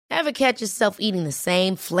Ever catch yourself eating the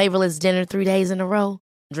same flavorless dinner 3 days in a row?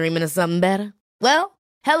 Dreaming of something better? Well,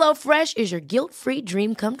 HelloFresh is your guilt-free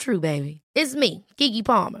dream come true, baby. It's me, Keke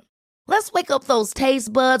Palmer. Let's wake up those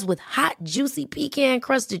taste buds with hot, juicy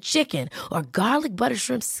pecan-crusted chicken or garlic butter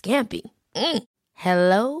shrimp scampi.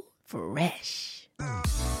 Hello Fresh.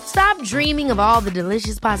 Stop dreaming of all the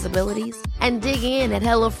delicious possibilities and dig in at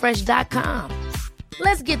HelloFresh.com.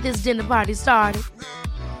 Let's get this dinner party started.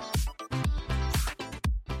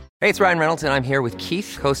 Hey, it's Ryan Reynolds, and I'm here with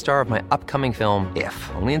Keith, co-star of my upcoming film,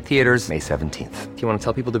 If, only in theaters May 17th. Do you want to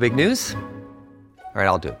tell people the big news? All right,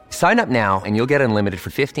 I'll do it. Sign up now and you'll get unlimited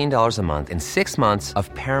for $15 a month and 6 months of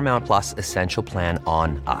Paramount Plus Essential Plan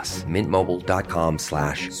on us.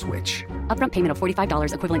 MintMobile.com/switch. Upfront payment of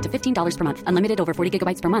 $45 equivalent to $15 per month. Unlimited over 40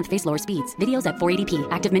 gigabytes per month. Face lower speeds. Videos at 480p.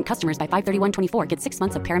 Active Mint customers by 531.24 get 6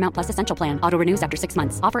 months of Paramount Plus Essential Plan. Auto renews after 6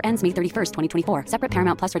 months. Offer ends May 31st, 2024. Separate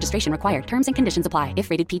Paramount Plus registration required. Terms and conditions apply if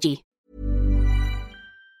rated PG.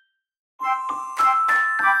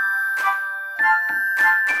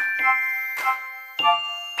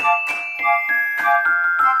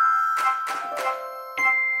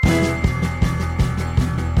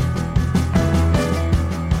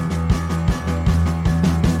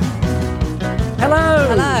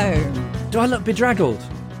 Hello. Do I look bedraggled?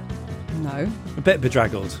 No. A bit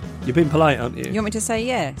bedraggled. You've been polite, aren't you? You want me to say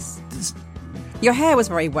yes? Your hair was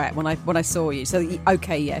very wet when I saw you, so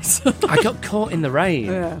okay, yes. I got caught in the rain.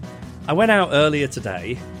 Yeah. I went out earlier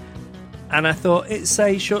today and I thought it's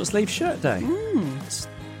a short sleeve shirt day.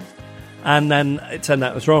 And then it turned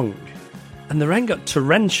out it was wrong. And the rain got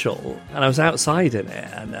torrential and I was outside in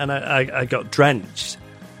it and I got drenched.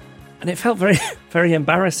 And it felt very, very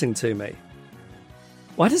embarrassing to me.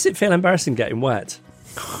 Why does it feel embarrassing getting wet?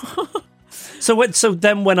 So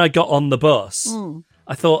then when I got on the bus,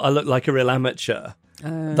 I thought I looked like a real amateur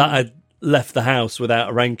that I'd left the house without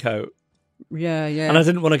a raincoat. Yeah. And I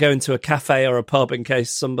didn't want to go into a cafe or a pub in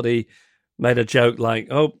case somebody made a joke like,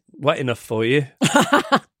 oh, wet enough for you.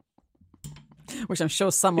 Which I'm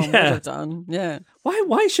sure someone would have done. Yeah.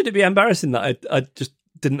 Why should it be embarrassing that I just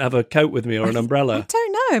didn't have a coat with me or an umbrella? I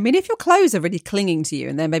don't know. I mean, if your clothes are really clinging to you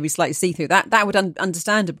and they're maybe slightly see-through, that would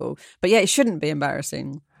understandable. But yeah, it shouldn't be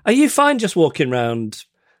embarrassing. Are you fine just walking around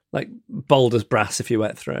like bold as brass if you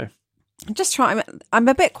wet through? I'm just trying. I'm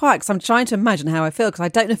a bit quiet because I'm trying to imagine how I feel because I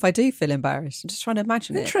don't know if I do feel embarrassed. I'm just trying to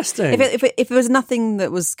imagine it. Interesting. If it was nothing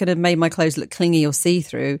that was going to make my clothes look clingy or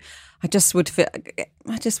see-through, I just would feel.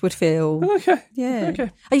 Okay. Yeah.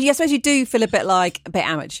 Okay. I suppose you do feel a bit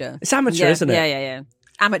amateur. It's amateur, isn't it? Yeah.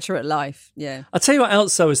 Amateur at life. Yeah. I'll tell you what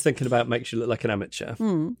else I was thinking about makes you look like an amateur.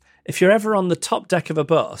 If you're ever on the top deck of a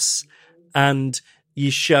bus and you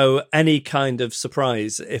show any kind of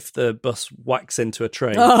surprise if the bus whacks into a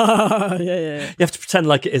tree. Oh, yeah. You have to pretend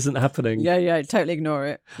like it isn't happening. Yeah, totally ignore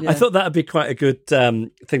it. Yeah. I thought that would be quite a good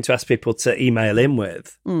thing to ask people to email in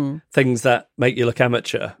with. Things that make you look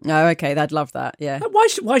amateur. Oh, okay, they'd love that, yeah.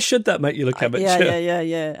 Why should that make you look amateur?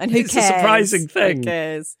 Yeah. And who It's cares? a surprising thing. Who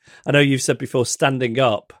cares? I know you've said before, standing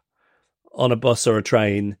up on a bus or a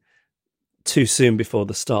train too soon before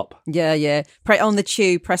the stop. Yeah. On the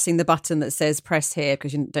tube, pressing the button that says press here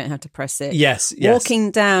because you don't have to press it. Yes. Walking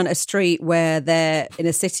down a street where they're in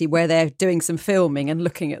a city where they're doing some filming and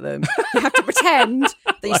looking at them. You have to pretend that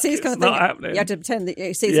you Like see this kind of it's thing. not happening. You have to pretend that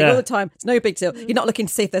you see it all the time. It's no big deal. You're not looking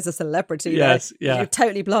to see if there's a celebrity there. You're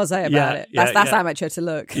totally blasé about it. That's amateur to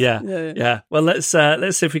look. Yeah. Well, let's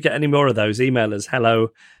see if we get any more of those. Email us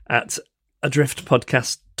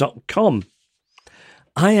hello@adriftpodcast.com.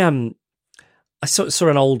 I saw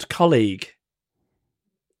an old colleague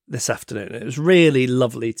this afternoon. It was really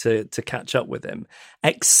lovely to catch up with him,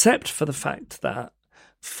 except for the fact that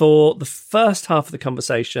for the first half of the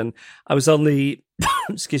conversation, I was only,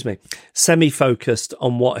 semi-focused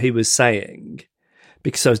on what he was saying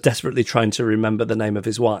because I was desperately trying to remember the name of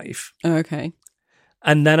his wife. Oh, okay.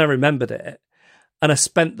 And then I remembered it, and I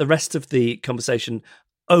spent the rest of the conversation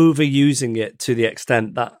overusing it to the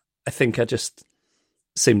extent that I think I just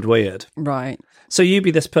seemed weird. Right. So you be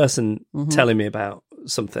this person telling me about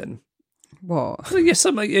something. What? You're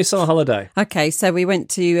on holiday. Okay, so we went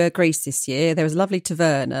to Greece this year. There was a lovely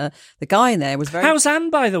taverna. The guy in there was very... How's Anne,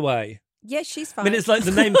 by the way? Yeah, she's fine. I mean, it's like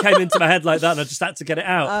the name came into my head like that and I just had to get it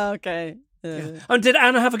out. Oh, okay. Yeah. And did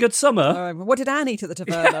Anne have a good summer? Well, what did Anne eat at the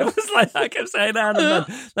taverna? Yeah, it was like I kept saying Anne and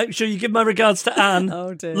then make sure you give my regards to Anne.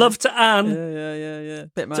 Oh, dear. Love to Anne. Yeah.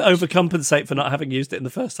 Bit much. To overcompensate for not having used it in the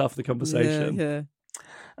first half of the conversation. Yeah.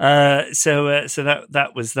 So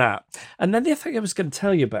that was that. And then the other thing I was going to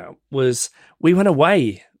tell you about was we went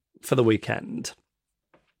away for the weekend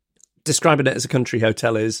describing it as a country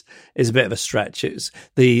hotel is a bit of a stretch. It's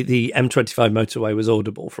the M25 motorway was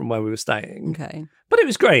audible from where we were staying. Okay. But it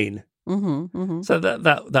was green. Mm-hmm, mm-hmm. So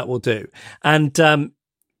that will do. And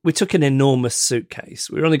we took an enormous suitcase.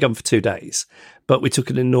 We were only gone for 2 days, but we took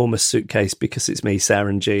an enormous suitcase because it's me, Sarah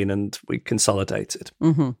and Jean, and we consolidated.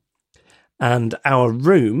 Mm-hmm. And our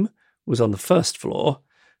room was on the first floor.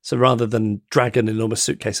 So rather than drag an enormous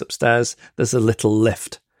suitcase upstairs, there's a little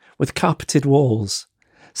lift with carpeted walls.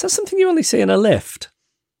 Is that something you only see in a lift?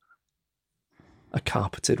 A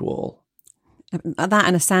carpeted wall. That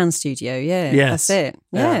and a sound studio, yeah. Yes. That's it.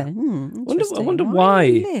 Yeah. I wonder why.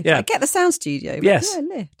 Yeah. I get the sound studio, but yes. yeah,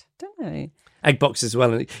 lift. Don't know. Egg boxes as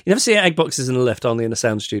well. You never see egg boxes in a lift, only in a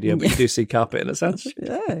sound studio, but you do see carpet in a sound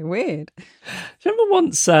studio. Yeah, weird. Do you remember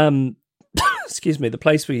once, excuse me, the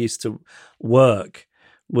place we used to work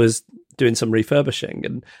was doing some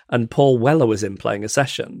refurbishing and Paul Weller was in playing a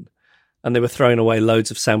session and they were throwing away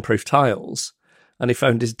loads of soundproof tiles and he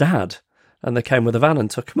phoned his dad and they came with a van and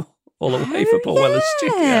took them all away for Paul Weller's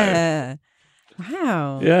studio.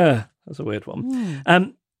 Wow. Yeah, that's a weird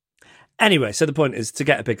one. Anyway, so the point is to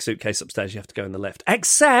get a big suitcase upstairs, you have to go in the lift.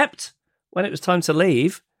 Except when it was time to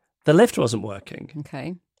leave, the lift wasn't working.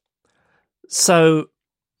 Okay. So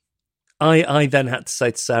I then had to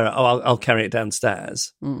say to Sarah, I'll carry it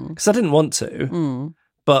downstairs. Because I didn't want to,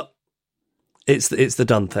 but it's the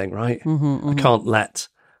done thing, right? I can't let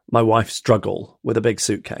my wife struggle with a big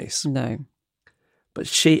suitcase. No. But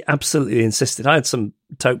she absolutely insisted. I had some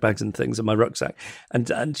tote bags and things in my rucksack.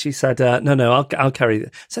 And she said, no, I'll carry it.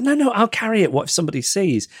 I said, no, I'll carry it. What if somebody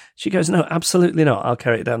sees? She goes, no, absolutely not. I'll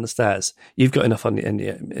carry it down the stairs. You've got enough in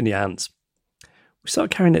your hands. We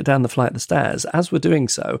start carrying it down the flight of the stairs. As we're doing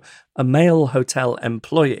so, a male hotel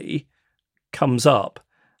employee comes up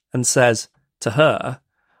and says to her,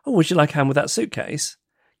 oh, would you like a hand with that suitcase?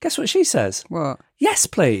 Guess what she says? What? Yes,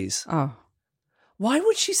 please. Oh. Why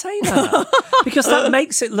would she say that? Because that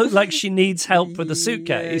makes it look like she needs help with the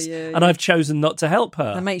suitcase, and I've chosen not to help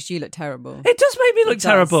her. That makes you look terrible. It does make me look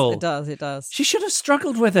terrible. It does. She should have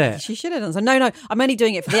struggled with it. She should have done so. No, I'm only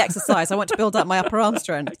doing it for the exercise. I want to build up my upper arm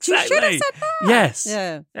strength. Exactly. She should have said that. Yes.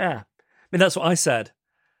 Yeah. I mean, that's what I said.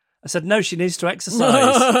 I said, no, she needs to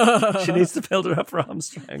exercise. She needs to build her upper arm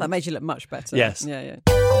strength. That made you look much better. Yes. Yeah.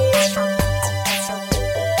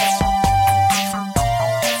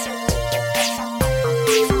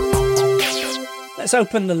 Let's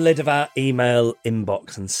open the lid of our email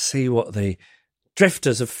inbox and see what the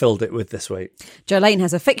drifters have filled it with this week. Jolene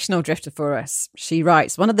has a fictional drifter for us. She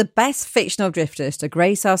writes, one of the best fictional drifters to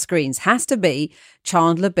grace our screens has to be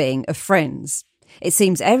Chandler Bing of Friends. It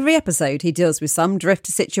seems every episode he deals with some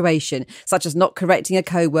drifter situation, such as not correcting a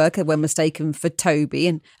co-worker when mistaken for Toby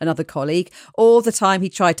and another colleague, or the time he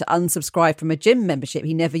tried to unsubscribe from a gym membership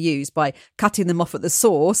he never used by cutting them off at the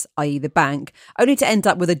source, i.e. the bank, only to end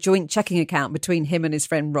up with a joint checking account between him and his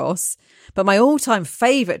friend Ross. But my all-time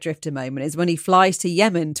favourite drifter moment is when he flies to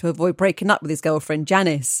Yemen to avoid breaking up with his girlfriend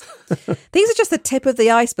Janice. These are just the tip of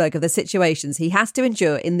the iceberg of the situations he has to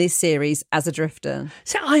endure in this series as a drifter.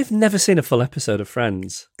 See, I've never seen a full episode of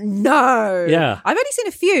Friends. No. Yeah. I've only seen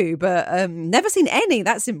a few, but never seen any.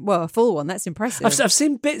 That's a full one. That's impressive. I've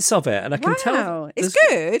seen bits of it, and I can tell it's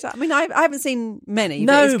good. I mean, I haven't seen many.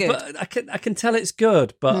 No, but it's good. but I can tell it's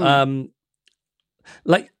good. But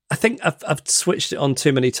I think I've switched it on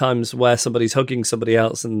too many times where somebody's hugging somebody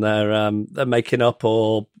else and they're making up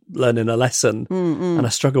or learning a lesson, and I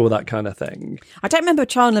struggle with that kind of thing. I don't remember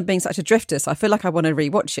Chandler being such a drifter, so I feel like I want to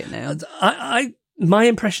rewatch it now. My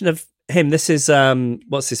impression of him, this is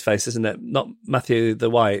what's his face, isn't it? Not Matthew the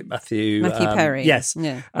White, Matthew Perry. Yes,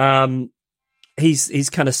 yeah. He's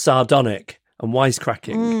kind of sardonic and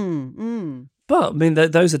wisecracking. But I mean,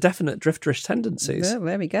 those are definite drifterish tendencies. Well,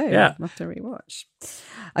 there we go. Yeah, I'll have to rewatch.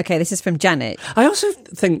 Okay, this is from Janet. I also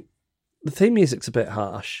think the theme music's a bit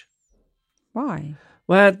harsh. Why?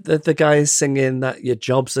 Where the guy is singing that your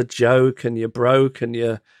job's a joke and you're broke and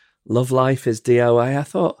your love life is DOA. I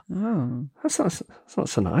thought, that's not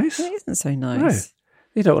so nice. It isn't so nice. No.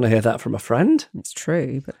 You don't want to hear that from a friend. It's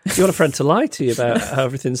true, but you want a friend to lie to you about how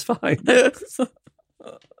everything's fine.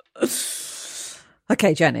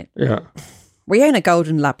 Okay, Janet. Yeah. We own a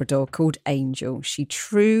golden Labrador called Angel. She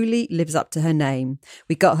truly lives up to her name.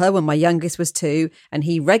 We got her when my youngest was 2, and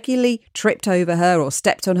he regularly tripped over her or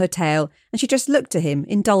stepped on her tail, and she just looked at him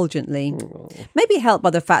indulgently. Aww. Maybe helped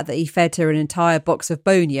by the fact that he fed her an entire box of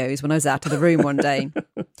Bonios when I was out of the room one day.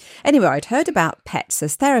 Anyway, I'd heard about pets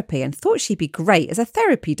as therapy and thought she'd be great as a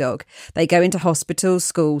therapy dog. They go into hospitals,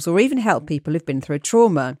 schools, or even help people who've been through a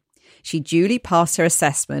trauma. She duly passed her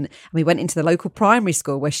assessment and we went into the local primary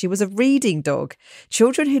school where she was a reading dog.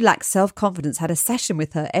 Children who lacked self-confidence had a session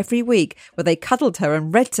with her every week where they cuddled her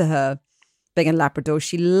and read to her. Being a Labrador,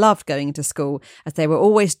 she loved going into school as they were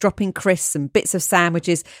always dropping crisps and bits of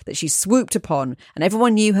sandwiches that she swooped upon, and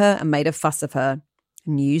everyone knew her and made a fuss of her.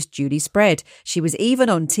 News duly spread. She was even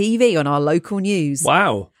on TV on our local news.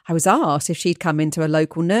 Wow. I was asked if she'd come into a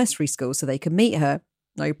local nursery school so they could meet her.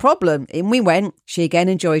 No problem. In we went. She again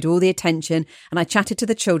enjoyed all the attention and I chatted to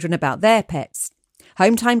the children about their pets.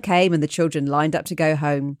 Home time came and the children lined up to go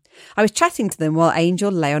home. I was chatting to them while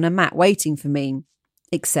Angel lay on a mat waiting for me.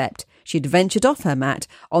 Except she'd ventured off her mat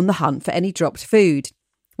on the hunt for any dropped food.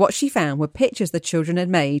 What she found were pictures the children had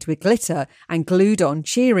made with glitter and glued on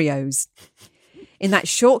Cheerios. In that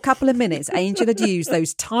short couple of minutes, Angel had used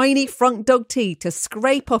those tiny front dog teeth to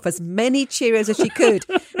scrape off as many Cheerios as she could,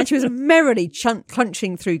 and she was merrily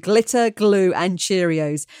crunching through glitter, glue and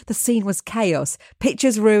Cheerios. The scene was chaos,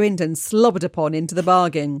 pictures ruined and slobbered upon into the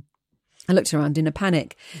bargain. I looked around in a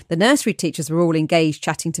panic. The nursery teachers were all engaged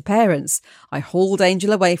chatting to parents. I hauled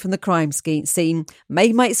Angel away from the crime scene,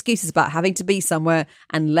 made my excuses about having to be somewhere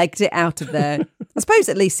and legged it out of there. I suppose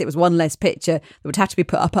at least it was one less picture that would have to be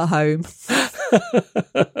put up at home.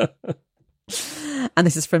 And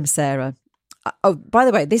this is from Sarah. Oh, by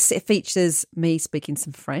the way, this features me speaking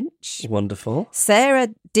some French. Wonderful. Sarah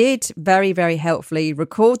did very, very helpfully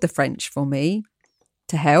record the French for me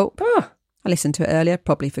to help. I listened to it earlier,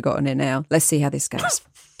 probably forgotten it now. Let's see how this goes.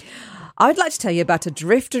 I'd like to tell you about a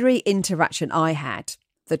driftery interaction I had.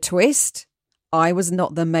 The twist, I was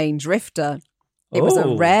not the main drifter. It was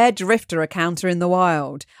a rare drifter encounter in the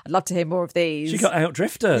wild. I'd love to hear more of these. She got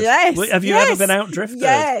out-drifted. Yes. Have you ever been out-drifted?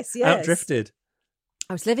 Yes. Out-drifted.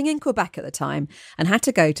 I was living in Quebec at the time and had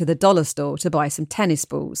to go to the dollar store to buy some tennis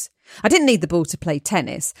balls. I didn't need the ball to play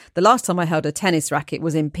tennis. The last time I held a tennis racket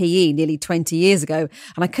was in PE nearly 20 years ago,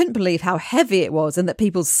 and I couldn't believe how heavy it was and that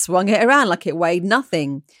people swung it around like it weighed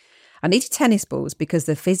nothing. I needed tennis balls because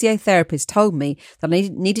the physiotherapist told me that I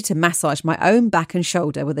needed to massage my own back and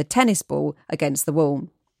shoulder with a tennis ball against the wall.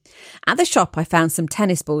 At the shop, I found some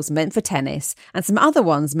tennis balls meant for tennis and some other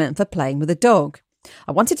ones meant for playing with a dog.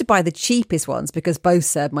 I wanted to buy the cheapest ones because both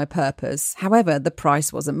served my purpose. However, the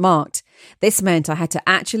price wasn't marked. This meant I had to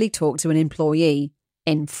actually talk to an employee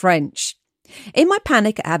in French. In my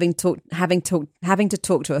panic at having to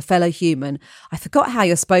talk to a fellow human, I forgot how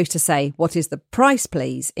you're supposed to say, "What is the price,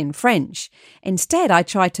 please?" in French. Instead, I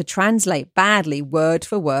tried to translate badly word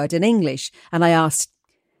for word in English, and I asked,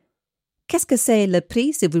 "Qu'est-ce que c'est le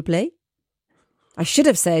prix, s'il vous plaît?" I should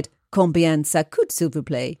have said, "Combien ça coûte, s'il vous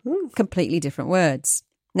plaît?" Completely different words.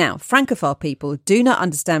 Now, Francophone people do not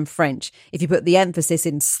understand French if you put the emphasis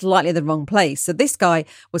in slightly the wrong place, so this guy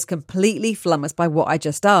was completely flummoxed by what I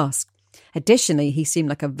just asked. Additionally, he seemed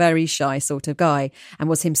like a very shy sort of guy and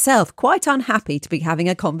was himself quite unhappy to be having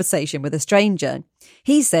a conversation with a stranger.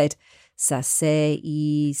 He said, "Ça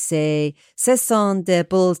ce sont des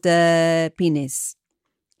boules de pénis."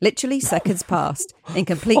 Literally seconds passed in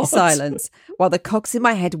complete silence while the cogs in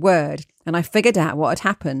my head whirred and I figured out what had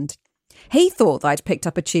happened. He thought that I'd picked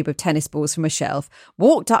up a tube of tennis balls from a shelf,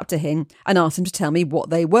 walked up to him and asked him to tell me what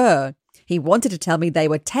they were. He wanted to tell me they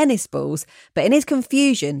were tennis balls, but in his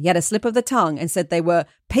confusion, he had a slip of the tongue and said they were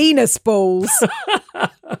penis balls.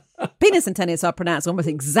 Penis and tennis are pronounced almost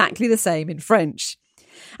exactly the same in French.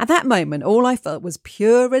 At that moment, all I felt was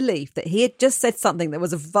pure relief that he had just said something that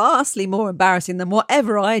was vastly more embarrassing than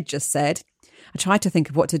whatever I had just said. I tried to think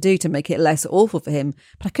of what to do to make it less awful for him,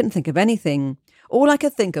 but I couldn't think of anything. All I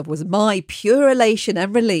could think of was my pure elation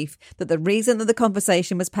and relief that the reason that the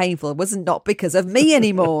conversation was painful was not because of me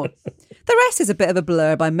anymore. The rest is a bit of a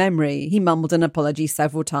blur by memory. He mumbled an apology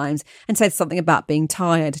several times and said something about being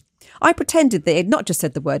tired. I pretended that he had not just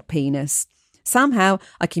said the word penis. Somehow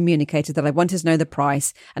I communicated that I wanted to know the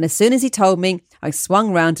price, and as soon as he told me, I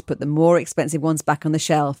swung round to put the more expensive ones back on the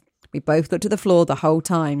shelf. We both looked at the floor the whole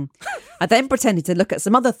time. I then pretended to look at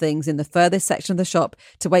some other things in the furthest section of the shop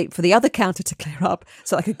to wait for the other counter to clear up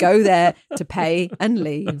so I could go there to pay and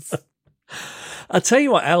leave. I'll tell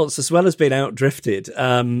you what else, as well as being out-drifted,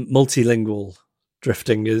 multilingual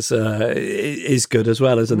drifting is good as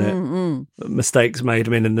well, isn't it? Mm-hmm. Mistakes made.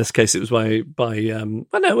 I mean, in this case, it was by I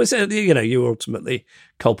know, was it, you were ultimately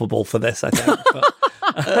culpable for this, I think.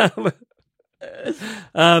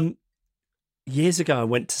 But, years ago, I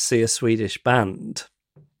went to see a Swedish band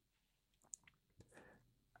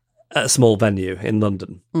at a small venue in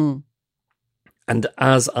London. Mm. And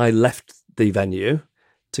as I left the venue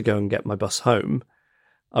to go and get my bus home,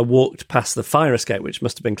 I walked past the fire escape, which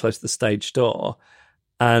must have been close to the stage door,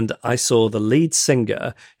 and I saw the lead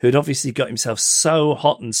singer, who had obviously got himself so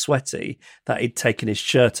hot and sweaty that he'd taken his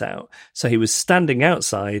shirt out. So he was standing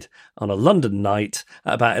outside on a London night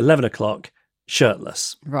at about 11 o'clock,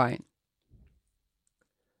 shirtless. Right.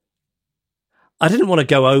 I didn't want to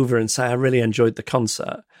go over and say I really enjoyed the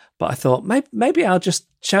concert, but I thought maybe I'll just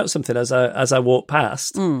shout something as I walk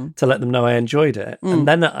past to let them know I enjoyed it. And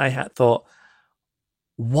then I had thought,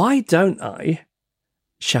 why don't I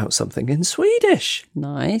shout something in Swedish?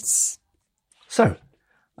 Nice. So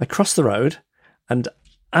I crossed the road, and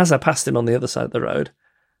as I passed him on the other side of the road,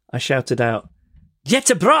 I shouted out,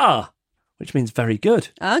 "Jättebra," which means very good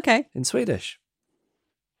Okay. in Swedish.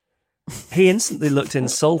 He instantly looked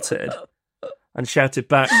insulted and shouted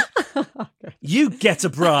back, "You get a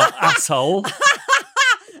bra, asshole."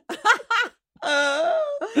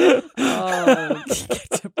 Oh,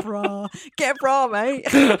 get a bra. Get a bra, mate.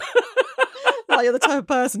 Like you're the type of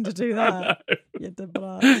person to do that. Get a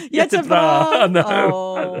bra. Get a bra. No.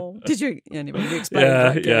 Oh. Did you? Anyway, you explained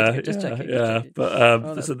that. Good. Just checking.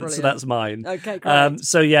 But that's so brilliant. that's mine. Okay, great.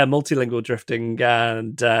 So yeah, multilingual drifting,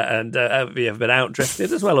 and we have been out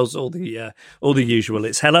drifted as well as all the usual.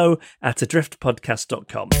 It's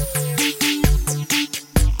hello@adriftpodcast.com.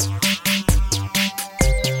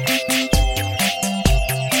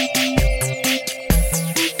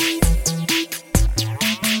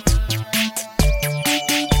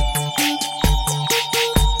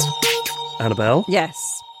 Annabelle?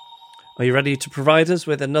 Yes. Are you ready to provide us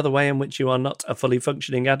with another way in which you are not a fully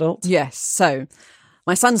functioning adult? Yes. So,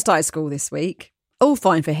 my son started school this week. All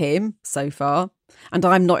fine for him so far. And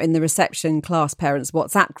I'm not in the reception class parents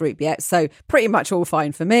WhatsApp group yet. So, pretty much all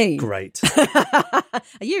fine for me. Great. Are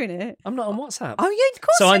you in it? I'm not on WhatsApp. Oh, yeah, of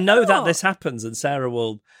course. So I you're know that not. this happens, and Sarah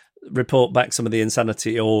will report back some of the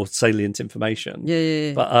insanity or salient information.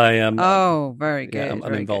 Yeah. But I am. Oh, very good. Yeah, I'm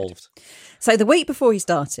very good. involved. So the week before he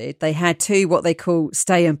started, they had 2 what they call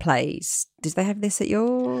stay and plays. Did they have this at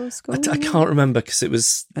your school? I can't remember because it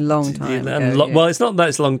was A long time ago, yeah. Well, it's not that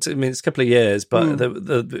it's long. I mean, it's a couple of years, but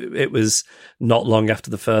it was not long after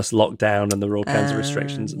the first lockdown, and there were all kinds of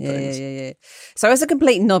restrictions and things. Yeah. So as a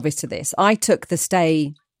complete novice to this, I took the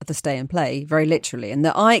stay and play very literally, and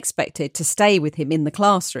that I expected to stay with him in the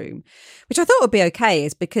classroom, which I thought would be okay,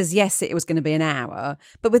 is because yes, it was going to be an hour,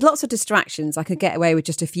 but with lots of distractions, I could get away with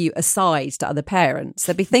just a few asides to other parents.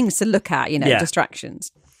 There'd be things to look at,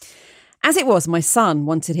 distractions. As it was, my son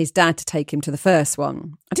wanted his dad to take him to the first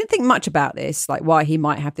one. I didn't think much about this, like why he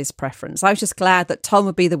might have this preference. I was just glad that Tom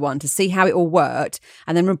would be the one to see how it all worked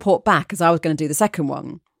and then report back as I was going to do the second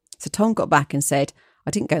one. So Tom got back and said, I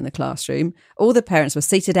didn't go in the classroom. All the parents were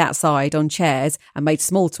seated outside on chairs and made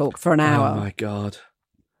small talk for an hour. Oh, my God.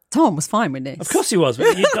 Tom was fine with this. Of course he was.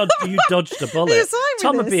 But you dodged a bullet. He was fine with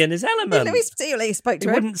Tom would this. be in his element. He spoke to It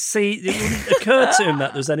him. wouldn't occur to him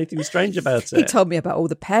that there was anything strange about it. He told me about all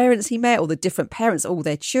the parents he met, all the different parents, all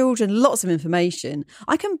their children, lots of information.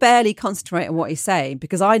 I can barely concentrate on what he's saying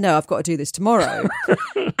because I know I've got to do this tomorrow.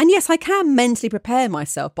 And yes, I can mentally prepare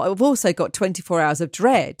myself, but I've also got 24 hours of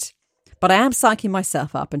dread. But I am psyching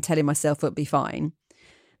myself up and telling myself it'll be fine.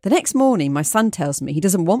 The next morning, my son tells me he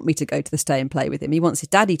doesn't want me to go to the stay and play with him. He wants his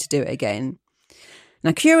daddy to do it again.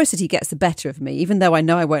 Now, curiosity gets the better of me, even though I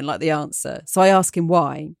know I won't like the answer. So I ask him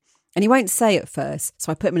why. And he won't say at first,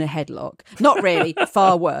 so I put him in a headlock. Not really,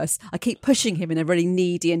 far worse. I keep pushing him in a really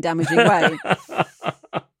needy and damaging way.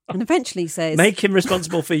 And eventually says... Make him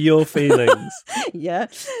responsible for your feelings. Yeah.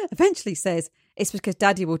 Eventually says, it's because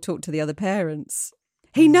daddy will talk to the other parents.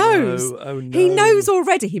 He knows. No. Oh, no. He knows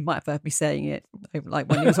already. He might have heard me saying it, like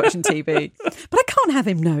when he was watching TV. But I can't have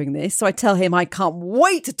him knowing this. So I tell him I can't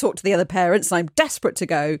wait to talk to the other parents and I'm desperate to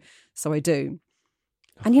go. So I do.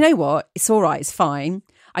 And you know what? It's all right. It's fine.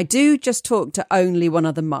 I do just talk to only one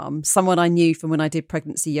other mum, someone I knew from when I did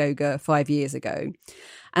pregnancy yoga 5 years ago.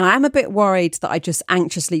 And I am a bit worried that I just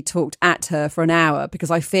anxiously talked at her for an hour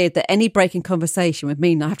because I feared that any break in conversation would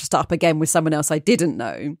mean I have to start up again with someone else I didn't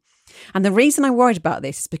know. And the reason I'm worried about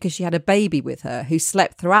this is because she had a baby with her who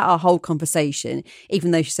slept throughout our whole conversation,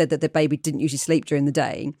 even though she said that the baby didn't usually sleep during the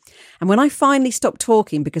day. And when I finally stopped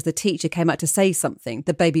talking because the teacher came out to say something,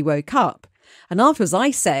 the baby woke up. And afterwards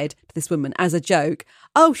I said to this woman as a joke,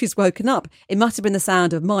 oh, she's woken up. It must have been the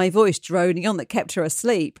sound of my voice droning on that kept her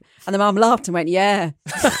asleep. And the mum laughed and went, yeah.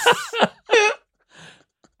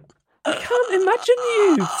 I can't imagine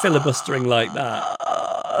you filibustering like that.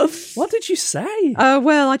 What did you say?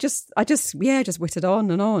 Well, I just whittled on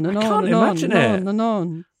and on and I on can't and on imagine and it. on and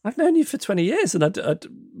on. I've known you for 20 years and I can't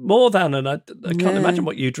Yeah. imagine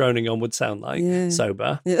what you droning on would sound like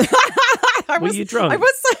sober. Yeah. Were you drunk? I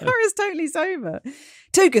was totally sober.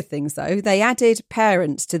 Two good things, though. They added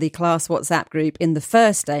parents to the class WhatsApp group in the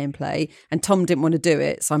first day in play, and Tom didn't want to do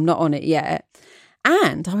it, so I'm not on it yet.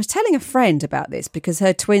 And I was telling a friend about this because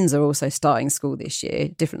her twins are also starting school this year,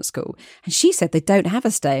 different school, and she said they don't have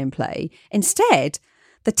a stay and play. Instead,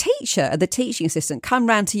 the teacher and the teaching assistant come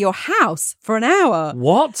round to your house for an hour.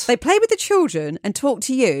 What? They play with the children and talk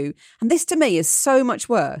to you. And this to me is so much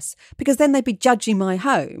worse because then they'd be judging my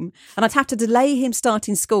home and I'd have to delay him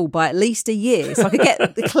starting school by at least a year so I could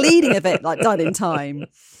get the cleaning of it done in time.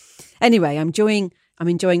 Anyway, I'm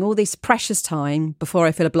enjoying all this precious time before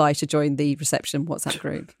I feel obliged to join the reception WhatsApp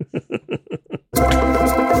group.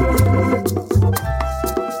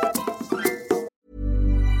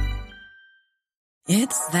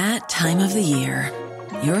 It's that time of the year.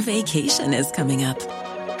 Your vacation is coming up.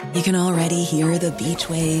 You can already hear the beach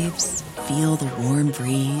waves, feel the warm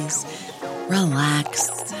breeze,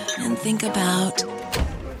 relax, and think about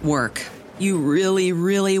work. You really,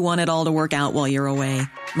 really want it all to work out while you're away.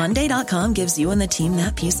 Monday.com gives you and the team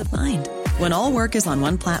that peace of mind. When all work is on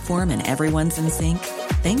one platform and everyone's in sync,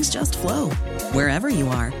 things just flow. Wherever you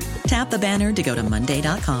are, tap the banner to go to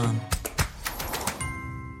Monday.com.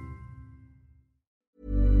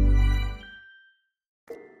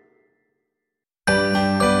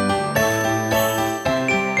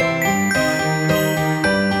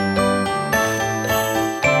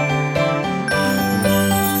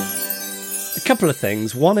 Couple of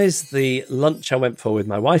things. One is the lunch I went for with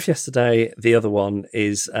my wife yesterday. The other one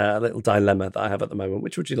is a little dilemma that I have at the moment.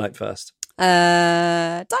 Which would you like first?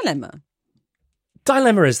 Dilemma.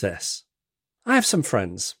 Dilemma is this. I have some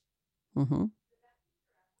friends. Mm-hmm.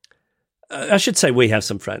 I should say we have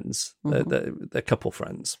some friends. Mm-hmm. They're couple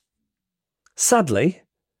friends. Sadly,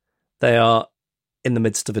 they are in the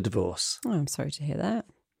midst of a divorce. Oh, I'm sorry to hear that.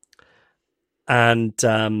 And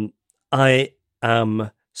I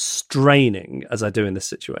am straining, as I do in this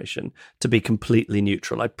situation, to be completely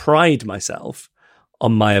neutral. I pride myself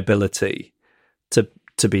on my ability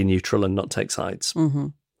to be neutral and not take sides. Mm-hmm.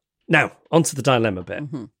 Now, onto the dilemma bit.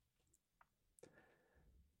 Mm-hmm.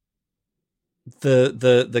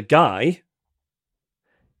 The guy,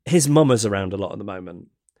 his mum is around a lot at the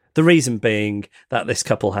moment. The reason being that this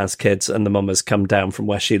couple has kids and the mum has come down from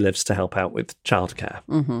where she lives to help out with childcare.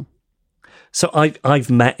 Mm-hmm. So I've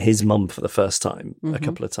met his mum for the first time mm-hmm. a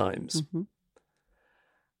couple of times. Mm-hmm.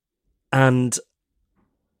 And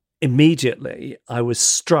immediately I was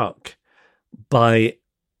struck by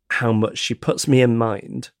how much she puts me in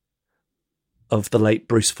mind of the late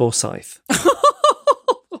Bruce Forsyth.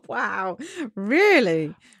 Wow.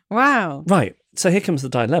 Really? Wow. Right. So here comes the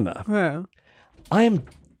dilemma. Wow. I am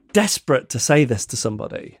desperate to say this to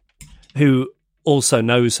somebody who also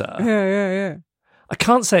knows her. Yeah. I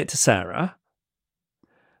can't say it to Sarah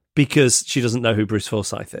because she doesn't know who Bruce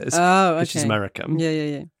Forsyth is. Oh, okay. She's American.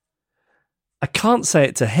 Yeah. I can't say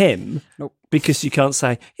it to him because you can't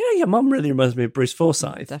say, your mum really reminds me of Bruce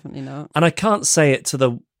Forsyth. Definitely not. And I can't say it to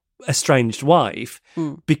the estranged wife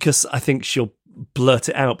because I think she'll blurt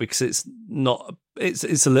it out because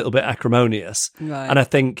it's a little bit acrimonious. Right. And I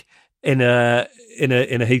think in a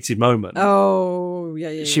heated moment,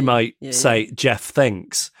 she might say Jeff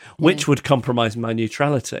thinks, which would compromise my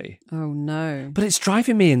neutrality. Oh no! But it's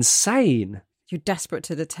driving me insane. You're desperate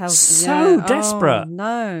to tell. Desperate. Oh,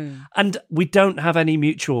 no. And we don't have any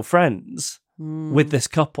mutual friends with this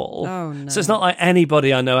couple. Oh no! So it's not like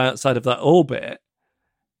anybody I know outside of that orbit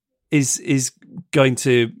is going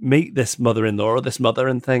to meet this mother-in-law or this mother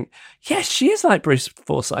and think, yes, she is like Bruce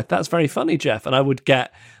Forsyth. That's very funny, Jeff. And I would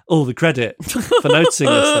get all the credit for noticing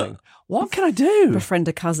this thing. What can I do? Befriend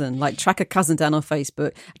a cousin, track a cousin down on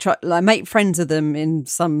Facebook, make friends with them in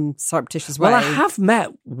some surreptitious way. Well, I have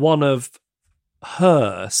met one of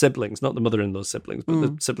her siblings, not the mother-in-law's siblings, but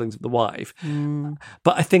the siblings of the wife.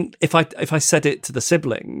 But I think if I said it to the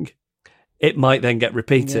sibling, it might then get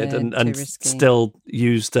repeated and still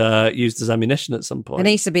used as ammunition at some point. It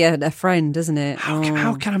needs to be a friend, doesn't it?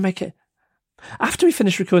 How can I make it? After we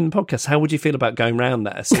finish recording the podcast, how would you feel about going round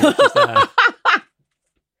there? See what is there?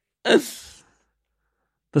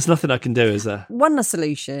 There's nothing I can do, is there? One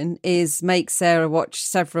solution is make Sarah watch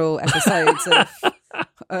several episodes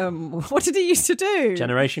of what did he used to do?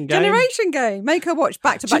 Generation Game. Make her watch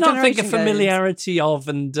back to back. Do you not think a games. familiarity of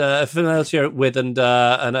and familiarity with and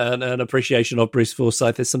an appreciation of Bruce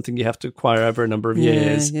Forsyth is something you have to acquire over a number of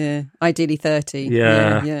years? Yeah. Ideally 30.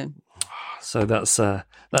 Yeah. So that's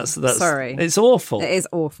sorry. It's awful. It is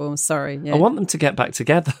awful. I'm sorry. Yeah. I want them to get back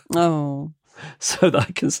together. Oh. So that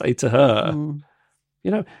I can say to her,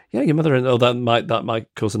 your mother-in-law, that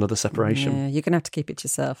might cause another separation. Yeah, you're gonna have to keep it to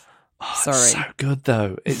yourself. Sorry. It's so good,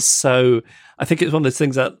 though. It's so... I think it's one of those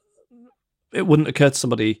things that it wouldn't occur to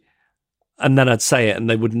somebody, and then I'd say it, and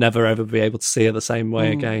they would never, ever be able to see it the same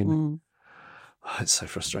way again. Oh, it's so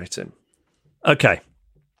frustrating. Okay.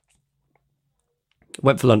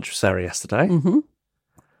 Went for lunch with Sarah yesterday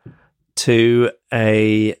to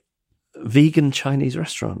a vegan Chinese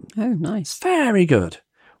restaurant. Oh, nice. Very good.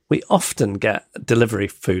 We often get delivery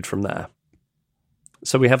food from there.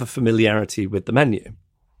 So we have a familiarity with the menu.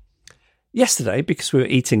 Yesterday, because we were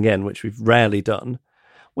eating in, which we've rarely done,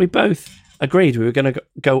 we both agreed we were going to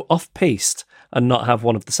go off-piste and not have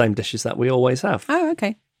one of the same dishes that we always have. Oh,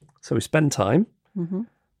 okay. So we spend time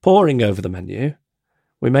poring over the menu.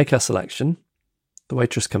 We make our selection. The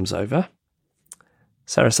waitress comes over.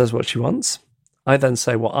 Sarah says what she wants. I then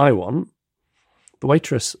say what I want. The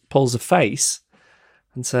waitress pulls a face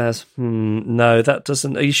and says, no, that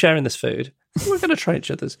doesn't... Are you sharing this food? We're going to try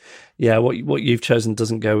each other's. Yeah, what you've chosen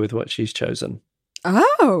doesn't go with what she's chosen.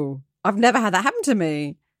 Oh, I've never had that happen to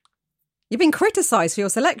me. You've been criticised for your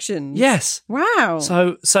selection. Yes. Wow.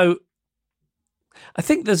 So I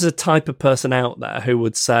think there's a type of person out there who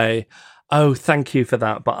would say, oh, thank you for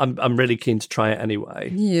that, but I'm really keen to try it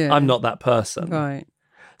anyway. Yeah. I'm not that person. Right.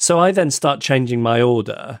 So I then start changing my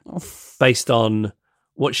order based on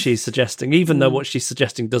what she's suggesting, even though what she's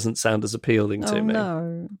suggesting doesn't sound as appealing to me.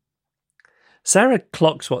 No. Sarah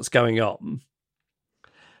clocks what's going on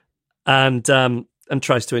and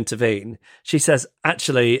tries to intervene. She says,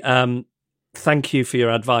 actually, thank you for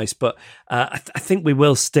your advice, but I think we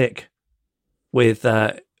will stick with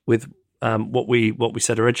what we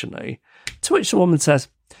said originally. To which the woman says,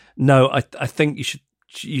 no, I think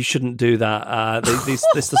you shouldn't do that.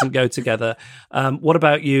 This doesn't go together. What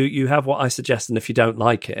about you? You have what I suggest, and if you don't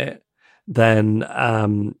like it, then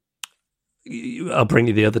I'll bring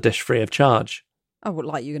you the other dish free of charge. Oh, well,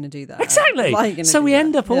 like you're going to do that. Exactly. So we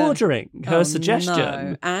end up ordering her suggestion.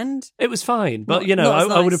 No. And? It was fine. But, Not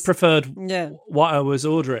I would have preferred what I was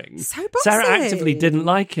ordering. So bossy. Sarah actively didn't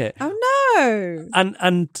like it. Oh, no.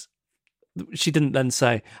 And she didn't then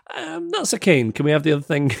say, I'm not so keen. Can we have the other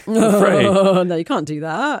thing for free? Oh, no, you can't do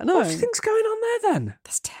that. No. What do you think's going on there then?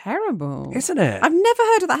 That's terrible. Isn't it? I've never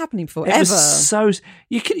heard of that happening before, It ever. was so...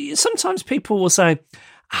 Sometimes people will say,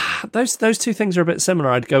 those two things are a bit similar.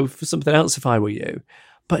 I'd go for something else if I were you.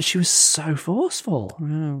 But she was so forceful.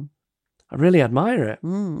 Wow. I really admire it.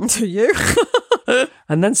 Do you?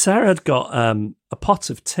 And then Sarah had got a pot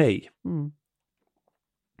of tea.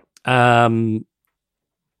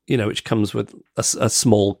 Which comes with a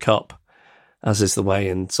small cup, as is the way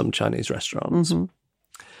in some Chinese restaurants.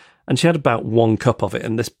 And she had about 1 cup of it,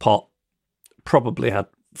 and this pot probably had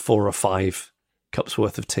 4 or 5 cups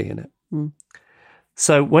worth of tea in it.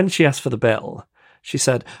 So when she asked for the bill, she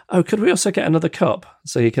said, oh, could we also get another cup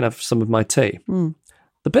so you can have some of my tea?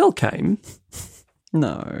 The bill came.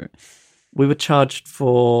 No. We were charged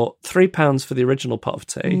for £3 for the original pot of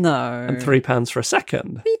tea. No. And £3 for a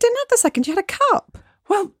second. But you didn't have the second, you had a cup.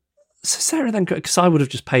 Well, so Sarah then, because I would have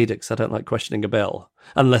just paid it because I don't like questioning a bill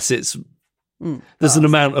unless it's there's an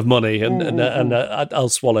amount of money and I'll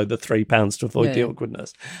swallow the £3 to avoid the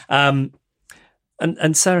awkwardness. And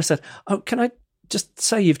Sarah said, oh, can I just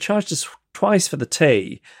say you've charged us twice for the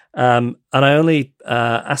tea, and I only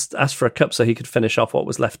asked for a cup so he could finish off what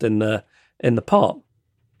was left in the pot.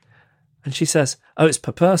 And she says, oh, it's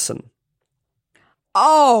per person.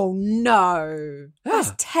 Oh no,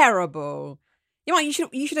 that's terrible. You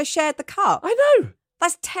should have shared the cup. I know.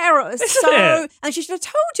 That's terrible. It? And she should have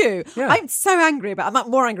told you. Yeah. I'm so angry about.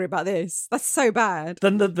 I'm more angry about this. That's so bad.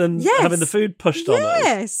 Than having the food pushed on us.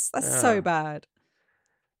 Yes, that's so bad.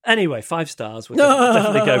 Anyway, 5 stars. We'll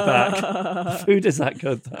definitely go back. Food is that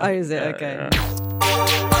good, though. Oh, is it? Okay.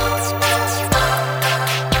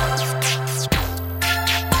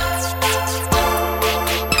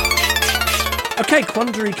 Okay,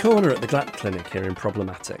 Quandary Corner at the GLAD Clinic here in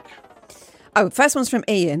Problematic. Oh, first one's from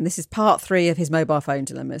Ian. This is part 3 of his mobile phone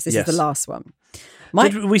dilemmas. This is the last one.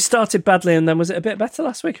 We started badly and then was it a bit better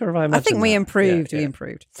last week, or have I imagined I think we that? improved. Yeah. We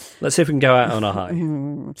improved. Let's see if we can go out on a high.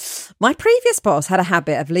 My previous boss had a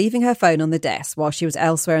habit of leaving her phone on the desk while she was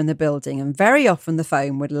elsewhere in the building, and very often the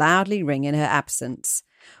phone would loudly ring in her absence.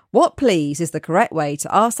 What, please, is the correct way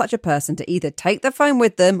to ask such a person to either take the phone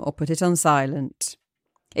with them or put it on silent?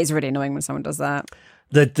 It's really annoying when someone does that.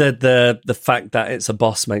 The fact that it's a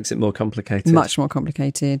boss makes it more complicated. Much more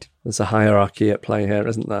complicated. There's a hierarchy at play here,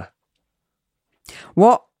 isn't there?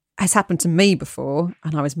 What has happened to me before,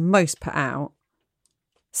 and I was most put out,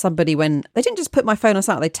 somebody when they didn't just put my phone on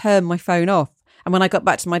silent, they turned my phone off. And when I got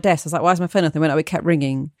back to my desk, I was like, why is my phone off? They went, oh, it kept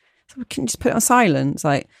ringing. So we couldn't just put it on silent. It's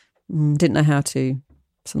like, didn't know how to.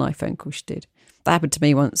 It's an iPhone call she did. That happened to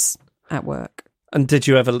me once at work. And did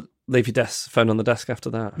you ever leave your phone on the desk after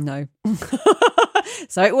that? No.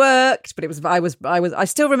 So it worked, but I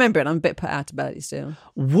still remember it. I'm a bit put out about it still.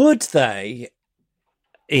 Would they,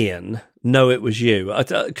 Ian, know it was you?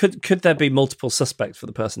 Could there be multiple suspects for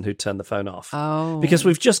the person who turned the phone off? Oh. Because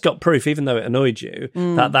we've just got proof, even though it annoyed you,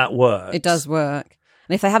 that works. It does work.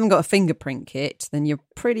 And if they haven't got a fingerprint kit, then you're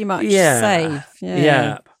pretty much safe.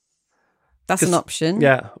 Yeah. That's an option.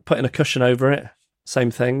 Yeah, putting a cushion over it,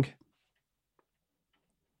 same thing.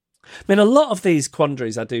 I mean, a lot of these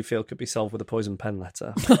quandaries I do feel could be solved with a poison pen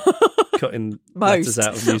letter. Cutting letters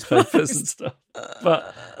out of newspapers and stuff.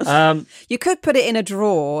 But you could put it in a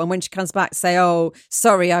drawer, and when she comes back, say, "Oh,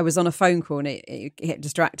 sorry, I was on a phone call and it kept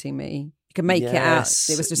distracting me." You can make it out.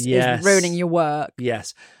 It was just it was ruining your work.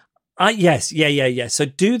 Yes. Yeah. So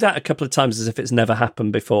do that a couple of times as if it's never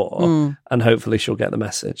happened before, and hopefully she'll get the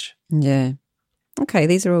message. Yeah. Okay,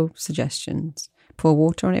 these are all suggestions. Pour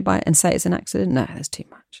water on it and say it's an accident. No, that's too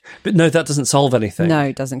much. But no, that doesn't solve anything. No,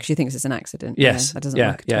 it doesn't, because she thinks it's an accident. Yes. Yeah, that doesn't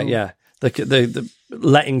work at all. Yeah. The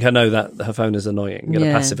letting her know that her phone is annoying in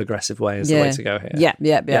a passive-aggressive way is the way to go here.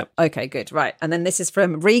 Yeah. Okay, good. Right. And then this is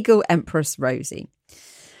from Regal Empress Rosie.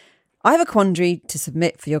 I have a quandary to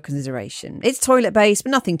submit for your consideration. It's toilet-based,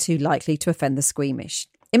 but nothing too likely to offend the squeamish.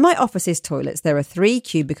 In my office's toilets, there are 3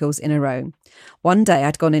 cubicles in a row. One day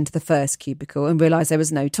I'd gone into the first cubicle and realised there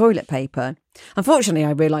was no toilet paper. Unfortunately,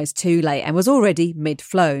 I realised too late and was already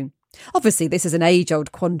mid-flow. Obviously, this is an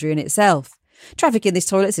age-old quandary in itself. Traffic in these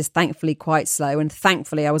toilets is thankfully quite slow, and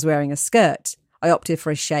thankfully I was wearing a skirt. I opted for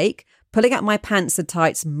a shake, pulling up my pants and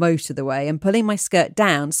tights most of the way and pulling my skirt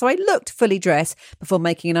down so I looked fully dressed before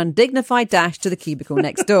making an undignified dash to the cubicle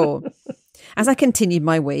next door. As I continued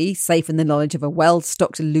my wee, safe in the knowledge of a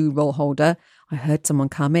well-stocked loo roll holder, I heard someone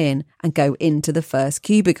come in and go into the first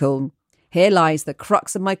cubicle. Here lies the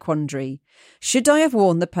crux of my quandary. Should I have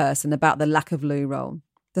warned the person about the lack of loo roll?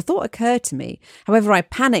 The thought occurred to me. However, I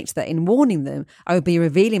panicked that in warning them, I would be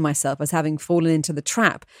revealing myself as having fallen into the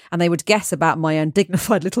trap, and they would guess about my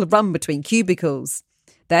undignified little run between cubicles.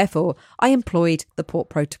 Therefore, I employed the port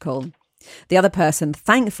protocol. The other person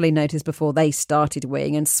thankfully noticed before they started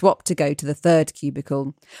weeing and swapped to go to the third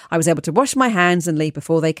cubicle. I was able to wash my hands and leave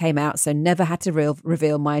before they came out, so never had to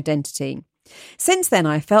reveal my identity. Since then,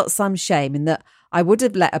 I felt some shame in that I would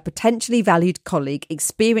have let a potentially valued colleague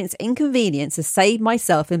experience inconvenience to save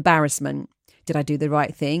myself embarrassment. Did I do the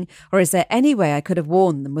right thing? Or is there any way I could have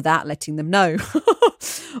warned them without letting them know?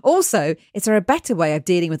 Also, is there a better way of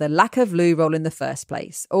dealing with a lack of loo roll in the first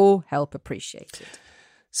place? Or help appreciated?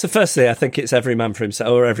 So firstly, I think it's every man for himself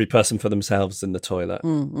or every person for themselves in the toilet.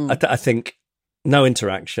 I think no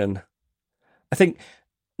interaction. I think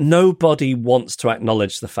nobody wants to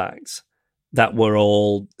acknowledge the fact that we're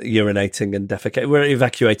all urinating and defecating. We're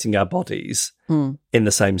evacuating our bodies in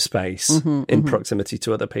the same space, in proximity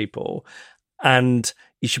to other people. And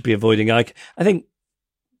you should be avoiding I think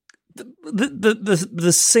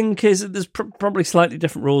the sink there's probably slightly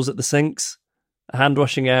different rules at the sinks, a hand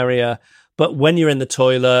washing area. But when you're in the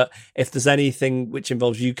toilet, if there's anything which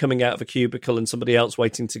involves you coming out of a cubicle and somebody else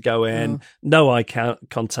waiting to go in, no eye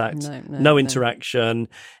contact, no interaction,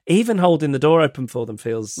 even holding the door open for them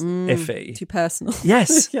feels iffy. Too personal.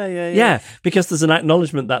 Yes. Yeah. Because there's an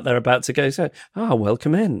acknowledgement that they're about to go, so,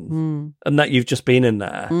 welcome in. And that you've just been in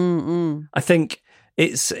there. I think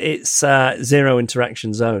it's zero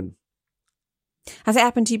interaction zone. Has it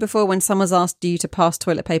happened to you before when someone's asked you to pass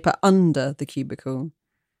toilet paper under the cubicle?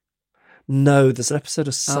 No, there's an episode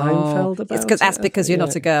of Seinfeld about it. That's because you're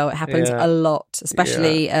not a girl. It happens a lot,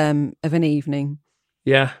 especially of an evening.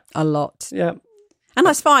 Yeah. A lot. Yeah. And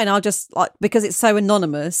that's fine. I'll just, because it's so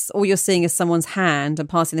anonymous, all you're seeing is someone's hand and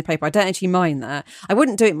passing the paper. I don't actually mind that. I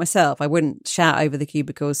wouldn't do it myself. I wouldn't shout over the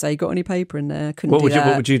cubicle, say, got any paper in there? What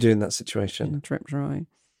would you do in that situation? Drip dry.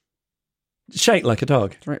 Shake like a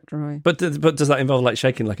dog? Drip dry. But does that involve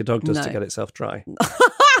shaking like a dog does to get itself dry?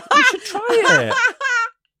 You should try it.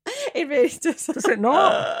 It really does. Does it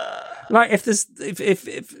not? If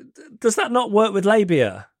does that not work with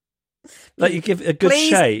labia? You give a good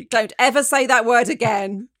shake. Don't ever say that word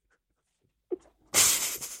again.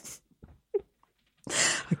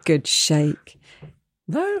 A good shake.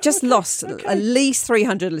 No. Just lost at least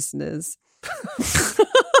 300 listeners.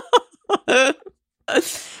 No.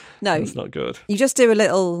 That's not good. You just do a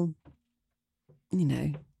little,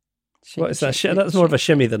 What is that? That's more of a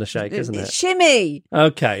shimmy than a shake, isn't it? Shimmy.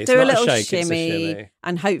 Okay, do not a little shake, shimmy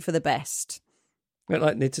and hope for the best.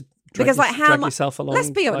 Need to drag yourself along.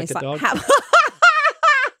 Let's be honest, like a dog.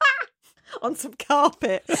 On some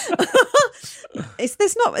carpet.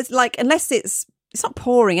 Unless it's not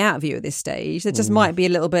pouring out of you at this stage. There just might be a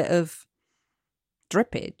little bit of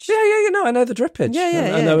drippage. Yeah, I know the drippage.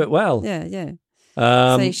 I know it well. Yeah.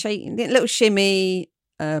 So you shake, little shimmy,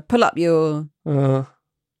 pull up your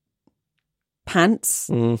pants,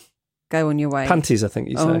 go on your way. Panties, I think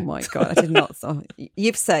you say. Oh my God, I did not.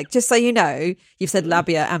 You've said, just so you know, you've said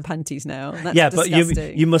labia and panties now. That's disgusting.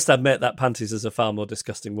 But you must admit that panties is a far more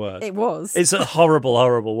disgusting word. It was. It's a horrible,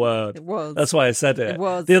 horrible word. It was. That's why I said it. It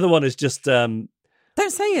was. The other one is just don't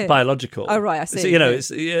say it. Biological. Oh right, I see. So,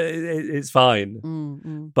 it's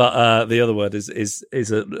fine. But the other word is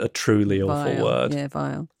a truly awful word. Yeah,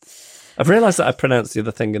 vile. I've realised that I pronounced the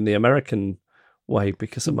other thing in the American way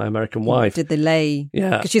because of my American wife. Did the lay?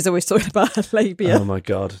 Yeah, because she's always talking about her labia. Oh my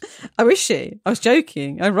God. Oh, is she? I was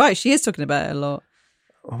joking. Oh right, she is talking about it a lot.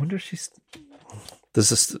 I wonder if she's.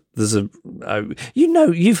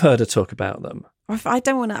 You've heard her talk about them. I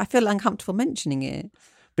don't want to. I feel uncomfortable mentioning it.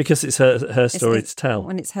 Because it's her story to tell.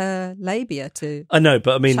 When it's her labia to I know,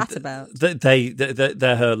 but I mean, chat about.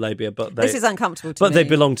 They're her labia, but this is uncomfortable to me. But they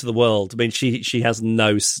belong to the world. I mean, she has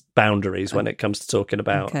no boundaries when it comes to talking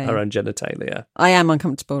about her own genitalia. I am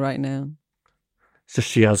uncomfortable right now. So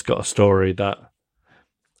she has got a story that...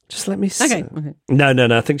 Just let me see. Okay.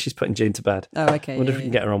 No. I think she's putting Jean to bed. Oh, okay. I wonder if we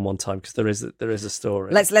can get her on one time, because there is a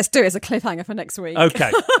story. Let's do it as a cliffhanger for next week.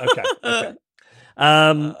 Okay.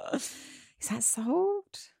 Is that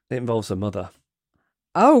solved? It involves her mother.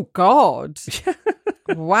 Oh, God.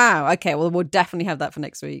 Wow. Okay, well, we'll definitely have that for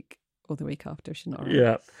next week or the week after. She's not around.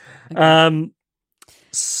 Yeah. Okay.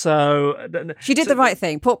 So... She did the right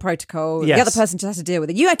thing. Port protocol. Yes. The other person just had to deal with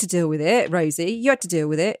it. You had to deal with it, Rosie. You had to deal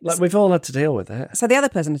with it. Like, we've all had to deal with it. So the other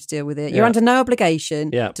person had to deal with it. Yeah. You're under no obligation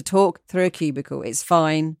Yeah. to talk through a cubicle. It's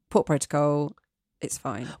fine. Port protocol. It's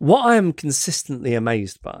fine. What I am consistently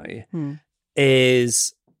amazed by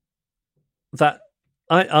is that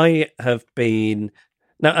I have been...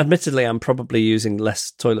 Now, admittedly, I'm probably using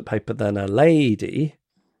less toilet paper than a lady.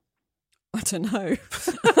 I don't know.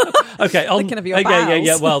 Okay, Thinking of your bowels.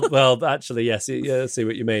 yeah. Well, actually, yes. I see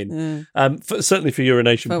what you mean. Certainly for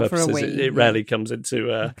urination purposes, for a wee, it rarely comes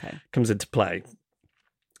into play.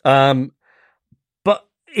 But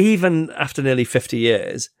even after nearly 50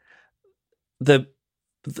 years, the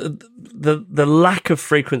lack of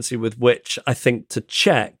frequency with which I think to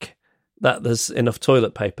check that there's enough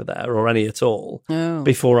toilet paper there or any at all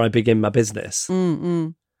before I begin my business.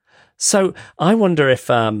 So I wonder if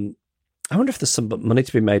there's some money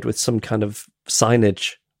to be made with some kind of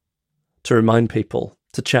signage to remind people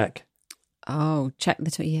to check. Oh, check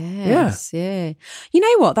the yes, yeah. You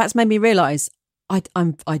know what? That's made me realise I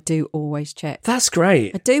do always check. That's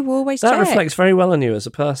great. I do always check. That reflects very well on you as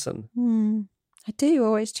a person. I do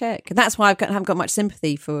always check. That's why I haven't got much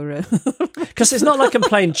sympathy for... Because it's not like I'm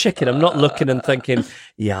playing chicken. I'm not looking and thinking,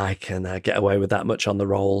 yeah, I can get away with that much on the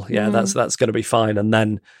roll. Yeah, that's going to be fine. And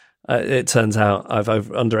then it turns out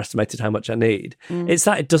I've underestimated how much I need. It's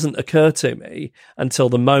that it doesn't occur to me until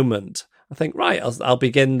the moment I think, right, I'll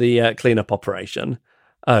begin the cleanup operation.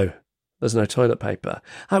 Oh, there's no toilet paper.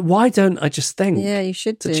 Why don't I just think? Yeah, you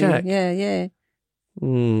should to check. Yeah.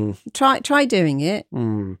 Try doing it. Tell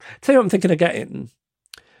you what I'm thinking of getting.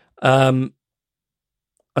 A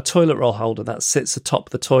toilet roll holder that sits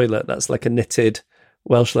atop the toilet. That's like a knitted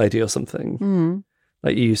Welsh lady or something,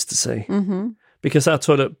 like you used to see. Because our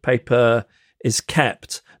toilet paper is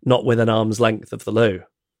kept not within arm's length of the loo.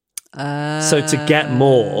 So to get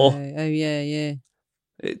more... Oh, yeah.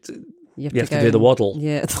 You have to do the waddle.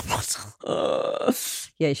 Yeah, the waddle.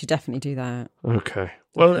 Yeah, you should definitely do that. Okay.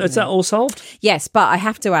 Well, is that all solved? Yes, but I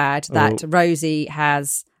have to add that Rosie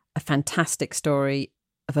has a fantastic story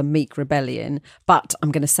of a meek rebellion, but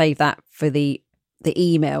I'm going to save that for the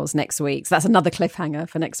emails next week. So that's another cliffhanger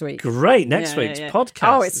for next week. Great. Next week's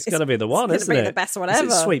podcast. Oh, it's going to be the one, isn't it? It's going to be the best one ever.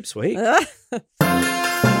 Is it sweep?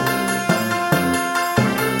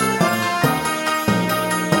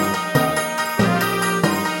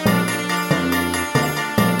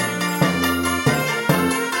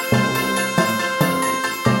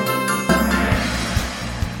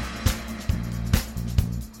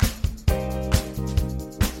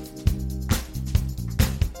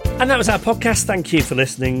 And that was our podcast. Thank you for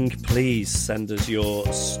listening. Please send us your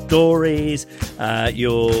stories,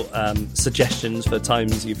 your suggestions for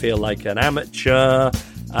times you feel like an amateur.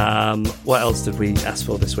 What else did we ask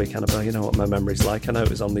for this week, Annabelle? You know what my memory's like. I know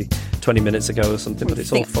it was only 20 minutes ago or something, but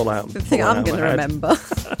it's all full out. I think I'm going to remember.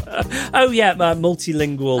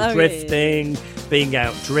 Multilingual drifting, being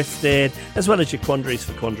out drifted, as well as your quandaries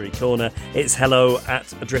for Quandary Corner. It's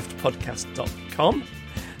hello@adriftpodcast.com.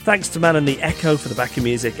 Thanks to Man and the Echo for the backing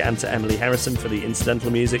music and to Emily Harrison for the incidental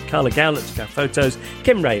music. Carla Gowlett took our photos.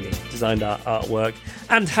 Kim Rainey designed our artwork.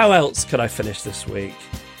 And how else could I finish this week?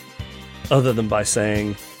 other than by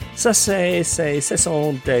saying, "Ça ce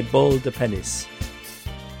sont des bols de pénis."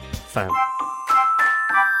 Fan.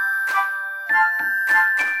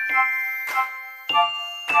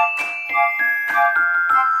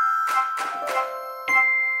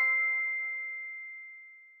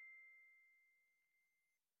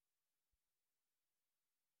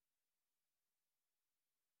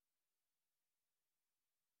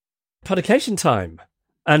 Podication time.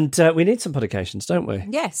 And we need some podications, don't we?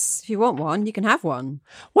 Yes, if you want one, you can have one.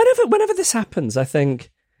 Whenever this happens, I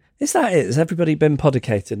think, is that it? Has everybody been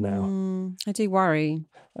podicated now? I do worry.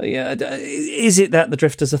 Yeah. Is it that the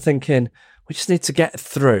drifters are thinking, we just need to get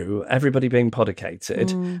through everybody being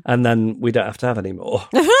podicated and then we don't have to have any more?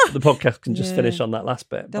 The podcast can just finish on that last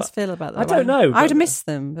bit. It does feel about that. I don't know. I would have missed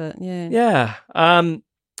them, but yeah. Yeah.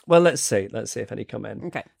 Well, let's see. Let's see if any come in.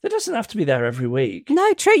 Okay. It doesn't have to be there every week.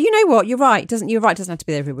 No, true. You know what? You're right. You're right. It doesn't have to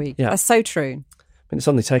be there every week. Yeah. That's so true. I mean, it's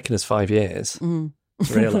only taken us 5 years to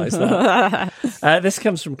realise that. This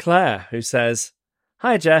comes from Claire, who says,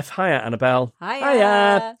 "Hiya, Jeff. Hiya, Annabelle.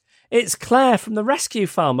 Hiya. It's Claire from the rescue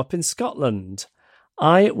farm up in Scotland.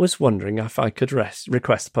 I was wondering if I could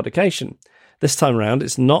request a podication. This time round,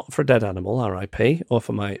 it's not for a dead animal, RIP, or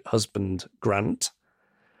for my husband, Grant.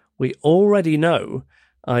 We already know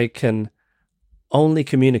I can only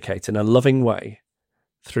communicate in a loving way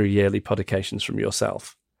through yearly podications from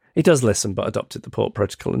yourself." He does listen, but adopted the port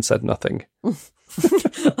protocol and said nothing.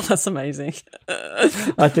 That's amazing.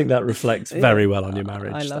 I think that reflects very well on your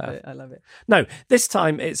marriage. I love it. No, this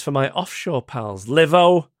time it's for my offshore pals,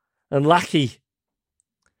 Livo and Lackey.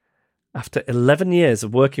 After 11 years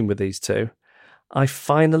of working with these two, I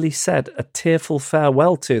finally said a tearful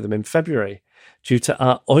farewell to them in February due to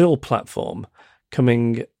our oil platform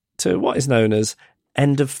coming to what is known as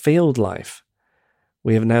end of field life.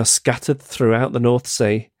 We have now scattered throughout the North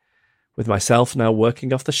Sea, with myself now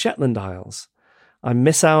working off the Shetland Isles. I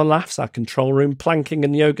miss our laughs, our control room planking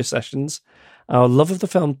and yoga sessions, our love of the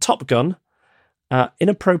film Top Gun, our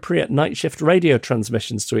inappropriate night shift radio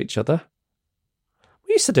transmissions to each other.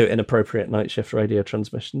 We used to do inappropriate night shift radio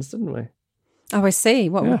transmissions, didn't we? Oh, I see.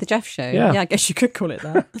 What, Yeah. with the Jeff show? Yeah. I guess you could call it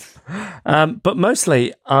that. But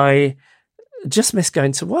mostly, I just miss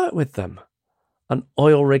going to work with them. An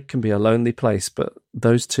oil rig can be a lonely place, but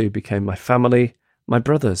those two became my family, my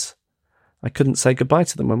brothers. I couldn't say goodbye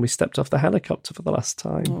to them when we stepped off the helicopter for the last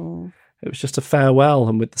time. Oh. It was just a farewell,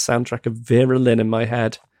 and with the soundtrack of Vera Lynn in my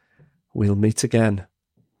head, we'll meet again.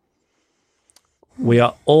 We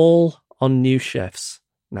are all on new shifts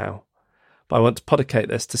now, but I want to podicate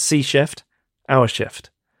this to C shift, our shift,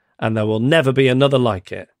 and there will never be another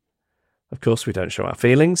like it. Of course, we don't show our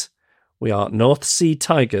feelings. We are North Sea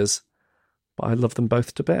tigers, but I love them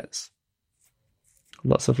both to bits.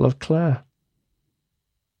 Lots of love, Claire.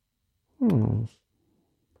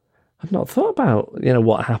 I've not thought about,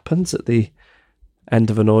 what happens at the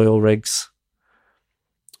end of an oil rig's,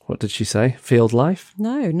 what did she say? Field life?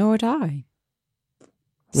 No, nor would I.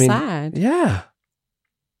 I mean, Sad. Yeah.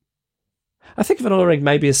 I think of an oil rig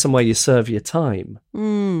maybe as somewhere you serve your time,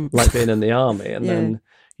 like being in the army, and then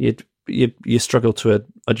you struggle to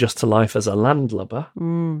adjust to life as a landlubber,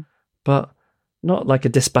 but not like a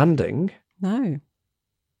disbanding. No.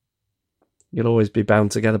 You'll always be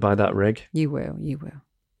bound together by that rig. You will.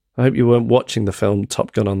 I hope you weren't watching the film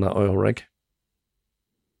Top Gun on that oil rig.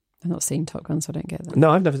 I've not seen Top Gun, so I don't get that. No,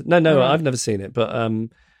 I've never. No, Right. I've never seen it. But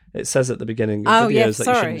it says at the beginning of videos that you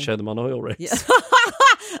sorry. shouldn't show them on oil rigs. Yeah.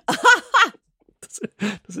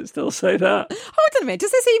 Does it still say that? Hold on a minute.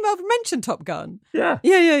 Does this email mention Top Gun? Yeah.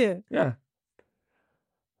 Yeah.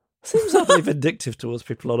 Seems awfully vindictive towards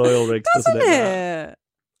people on oil rigs, doesn't it? it?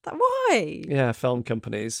 Why? Yeah, film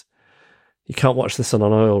companies. You can't watch this on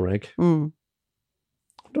an oil rig. I wonder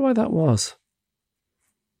why that was.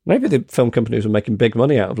 Maybe the film companies were making big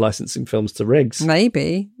money out of licensing films to rigs.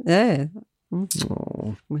 Maybe. Yeah.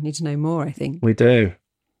 Oh, We need to know more, I think. we do.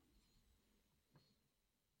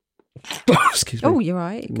 Excuse me. Oh, you're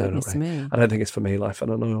right. No, not Goodness really. me. I don't think it's for me, life on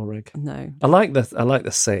an oil rig. No. I like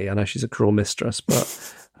the sea. I know she's a cruel mistress,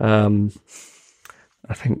 but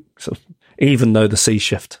I think sort of, even though the sea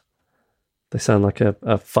shift, they sound like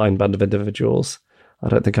a fine band of individuals, I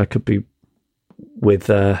don't think I could be with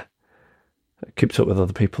cooped up with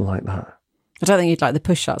other people like that. I don't think you'd like the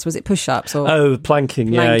push-ups. Was it push-ups or Oh,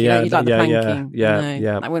 planking. Yeah. You'd like the planking. Yeah.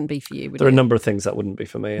 No, that wouldn't be for you. Would There are a it? number of things that wouldn't be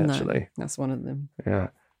for me, No, actually. that's one of them. Yeah.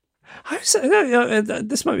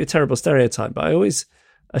 This might be a terrible stereotype, but I always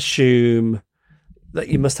assume that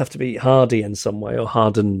you must have to be hardy in some way or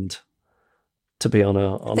hardened to be on an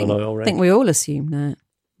oil rig. I think we all assume that.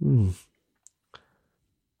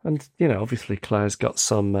 And, obviously Claire's got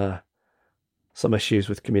some some issues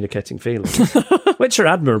with communicating feelings, which are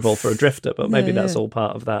admirable for a drifter, but maybe that's all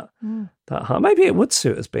part of that. That heart. Maybe it would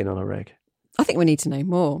suit us being on a rig. I think we need to know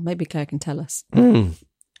more. Maybe Claire can tell us. Do you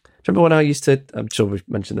remember when I used to, I'm sure we've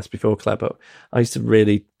mentioned this before, Claire, but I used to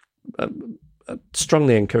really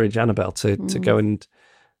strongly encourage Annabelle to go and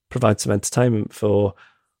provide some entertainment for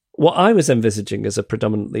what I was envisaging as a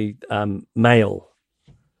predominantly male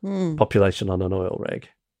population on an oil rig.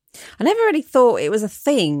 I never really thought it was a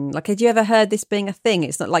thing. Like, had you ever heard this being a thing?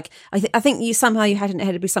 It's not like I think you somehow you had in your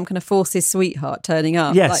head to be some kind of Forces sweetheart turning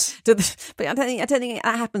up. Yes, like, but I don't think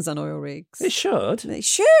that happens on oil rigs. It should. It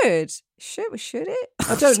should. Should it?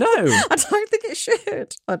 I don't know. I don't think it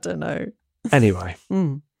should. I don't know. Anyway,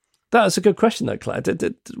 that was a good question, though, Claire.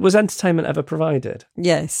 Was entertainment ever provided?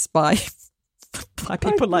 Yes, by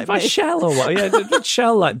people like by me. Shell or what? Yeah, did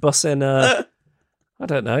Shell like bus in a? I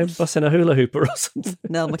don't know, bus in a hula hooper or something.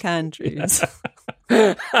 Nell McAndrews.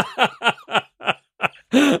 Did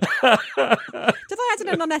I add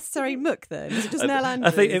an unnecessary muck then? Was it just Nell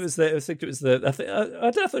Andrews? I think it was I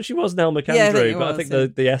thought she was Nell McAndrew, but I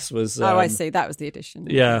think the S was. I see. That was the addition.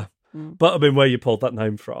 Yeah. But I mean, where you pulled that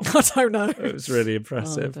name from? I don't know. It was really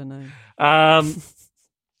impressive. I don't know.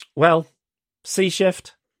 Well, Sea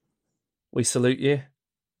Shift, we salute you.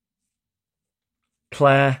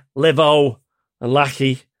 Claire, Livo, and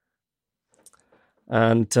Lackey.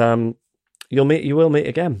 And you will meet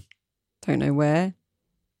again. Don't know where.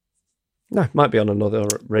 No, might be on another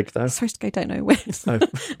rig though. I'm supposed to go don't know where.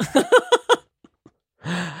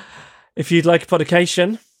 Oh. If you'd like a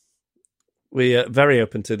podication, we are very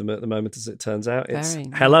open to them at the moment, as it turns out. It's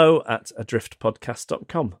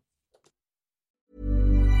hello@adriftpodcast.com.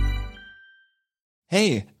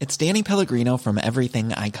 Hey, it's Danny Pellegrino from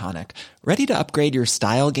Everything Iconic. Ready to upgrade your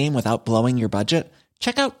style game without blowing your budget?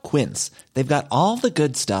 Check out Quince. They've got all the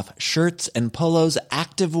good stuff, shirts and polos,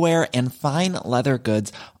 activewear, and fine leather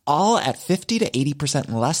goods, all at 50 to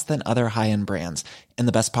 80% less than other high-end brands. And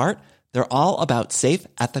the best part? They're all about safe,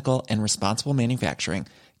 ethical, and responsible manufacturing.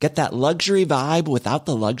 Get that luxury vibe without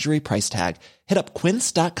the luxury price tag. Hit up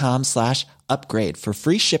quince.com/upgrade for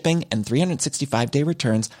free shipping and 365-day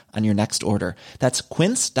returns on your next order. That's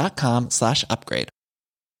quince.com/upgrade.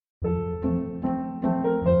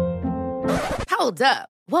 Hold up.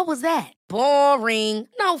 What was that? Boring.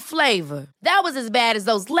 No flavor. That was as bad as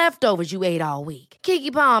those leftovers you ate all week.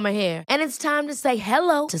 Keke Palmer here. And it's time to say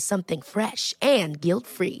hello to something fresh and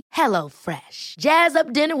guilt-free. Hello Fresh. Jazz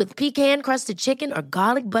up dinner with pecan-crusted chicken or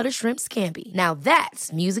garlic butter shrimp scampi. Now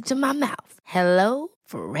that's music to my mouth. Hello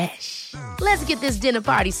Fresh. Let's get this dinner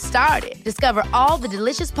party started. Discover all the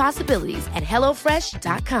delicious possibilities at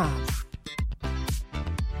hellofresh.com.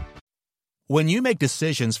 When you make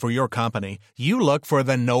decisions for your company, you look for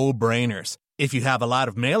the no-brainers. If you have a lot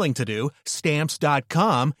of mailing to do,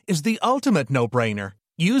 Stamps.com is the ultimate no-brainer.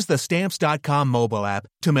 Use the Stamps.com mobile app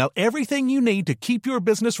to mail everything you need to keep your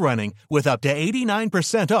business running with up to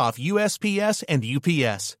 89% off USPS and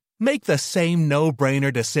UPS. Make the same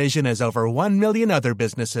no-brainer decision as over 1 million other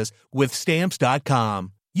businesses with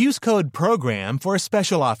Stamps.com. Use code PROGRAM for a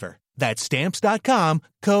special offer. That's Stamps.com,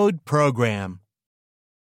 code PROGRAM.